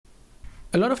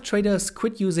A lot of traders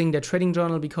quit using their trading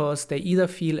journal because they either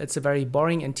feel it's a very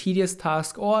boring and tedious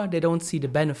task or they don't see the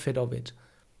benefit of it.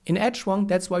 In Edgewonk,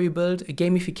 that's why we built a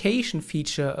gamification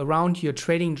feature around your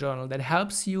trading journal that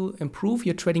helps you improve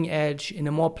your trading edge in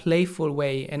a more playful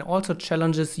way and also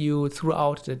challenges you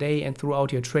throughout the day and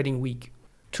throughout your trading week.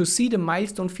 To see the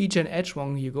milestone feature in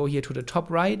Edgewonk, you go here to the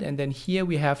top right, and then here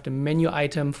we have the menu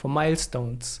item for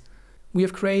milestones. We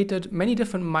have created many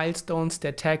different milestones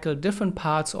that tackle different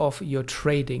parts of your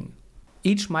trading.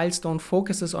 Each milestone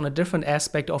focuses on a different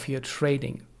aspect of your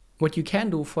trading. What you can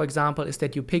do, for example, is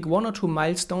that you pick 1 or 2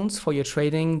 milestones for your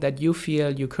trading that you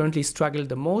feel you currently struggle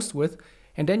the most with,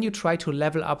 and then you try to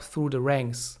level up through the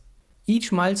ranks.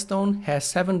 Each milestone has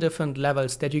 7 different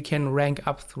levels that you can rank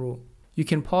up through. You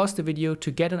can pause the video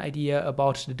to get an idea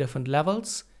about the different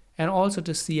levels and also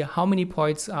to see how many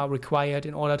points are required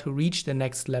in order to reach the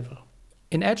next level.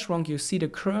 In Edgewonk, you see the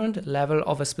current level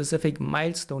of a specific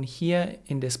milestone here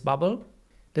in this bubble.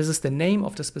 This is the name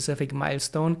of the specific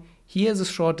milestone. Here's a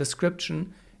short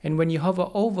description, and when you hover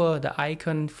over the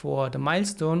icon for the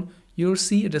milestone, you'll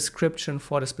see a description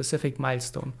for the specific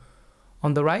milestone.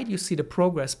 On the right, you see the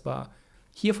progress bar.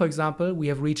 Here, for example, we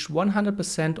have reached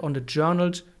 100% on the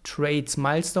journaled trades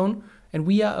milestone, and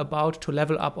we are about to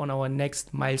level up on our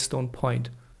next milestone point.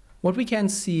 What we can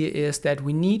see is that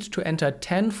we need to enter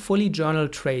 10 fully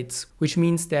journaled trades, which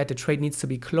means that the trade needs to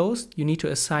be closed. You need to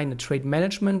assign a trade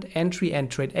management, entry and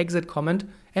trade exit comment,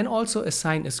 and also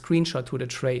assign a screenshot to the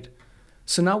trade.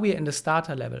 So now we are in the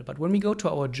starter level, but when we go to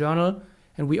our journal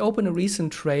and we open a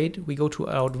recent trade, we go to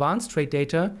our advanced trade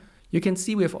data, you can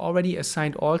see we have already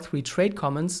assigned all 3 trade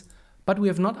comments, but we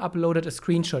have not uploaded a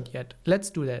screenshot yet. Let's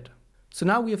do that. So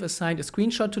now we have assigned a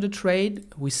screenshot to the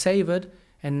trade, we save it,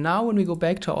 and now when we go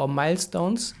back to our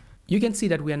milestones, you can see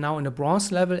that we are now in the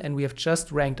bronze level and we have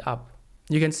just ranked up.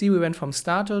 You can see we went from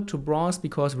starter to bronze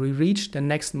because we reached the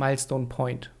next milestone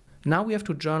point. Now we have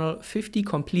to journal 50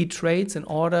 complete trades in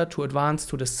order to advance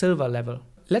to the silver level.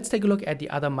 Let's take a look at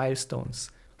the other milestones.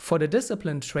 For the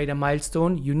disciplined trader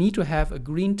milestone, you need to have a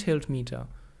green tilt meter.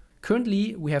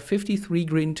 Currently, we have 53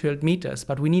 green tilt meters,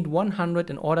 but we need 100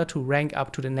 in order to rank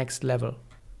up to the next level.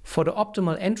 For the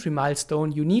optimal entry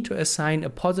milestone, you need to assign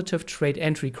a positive trade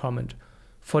entry comment.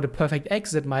 For the perfect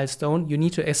exit milestone, you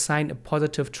need to assign a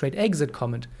positive trade exit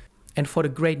comment. And for the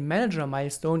great manager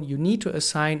milestone, you need to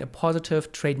assign a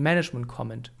positive trade management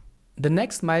comment. The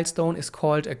next milestone is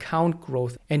called account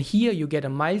growth, and here you get a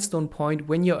milestone point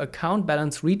when your account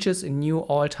balance reaches a new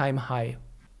all-time high.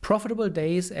 Profitable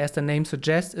days, as the name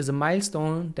suggests, is a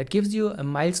milestone that gives you a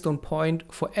milestone point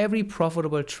for every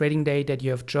profitable trading day that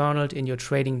you have journaled in your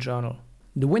trading journal.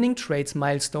 The winning trades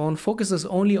milestone focuses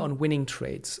only on winning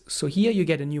trades, so here you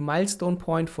get a new milestone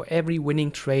point for every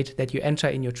winning trade that you enter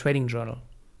in your trading journal.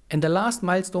 And the last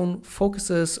milestone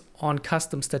focuses on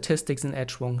custom statistics in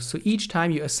Edgewonk, so each time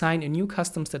you assign a new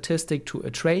custom statistic to a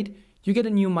trade, you get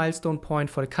a new milestone point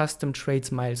for the custom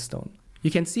trades milestone. You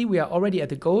can see we are already at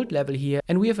the gold level here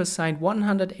and we have assigned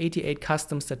 188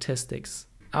 custom statistics.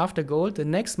 After gold, the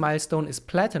next milestone is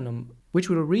platinum, which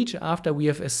we will reach after we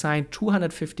have assigned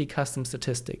 250 custom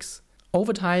statistics.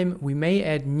 Over time, we may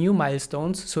add new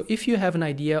milestones, so if you have an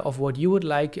idea of what you would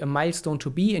like a milestone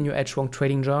to be in your Edgewonk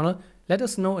trading journal, let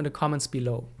us know in the comments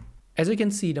below. As you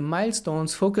can see, the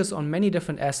milestones focus on many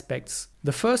different aspects.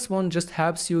 The first one just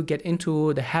helps you get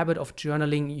into the habit of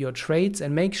journaling your trades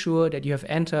and make sure that you have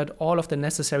entered all of the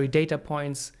necessary data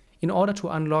points in order to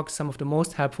unlock some of the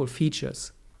most helpful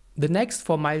features. The next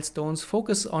 4 milestones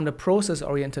focus on the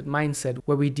process-oriented mindset,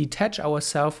 where we detach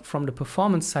ourselves from the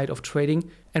performance side of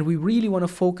trading and we really want to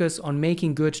focus on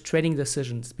making good trading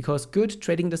decisions, because good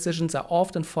trading decisions are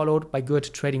often followed by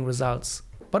good trading results.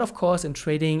 But of course, in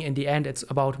trading, in the end, it's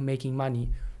about making money.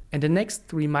 And the next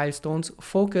 3 milestones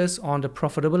focus on the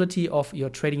profitability of your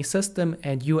trading system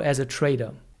and you as a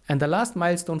trader. And the last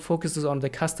milestone focuses on the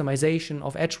customization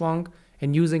of Edgewonk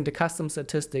and using the custom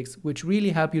statistics, which really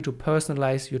help you to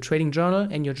personalize your trading journal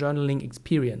and your journaling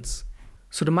experience.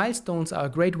 So the milestones are a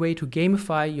great way to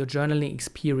gamify your journaling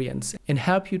experience and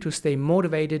help you to stay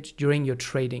motivated during your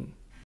trading.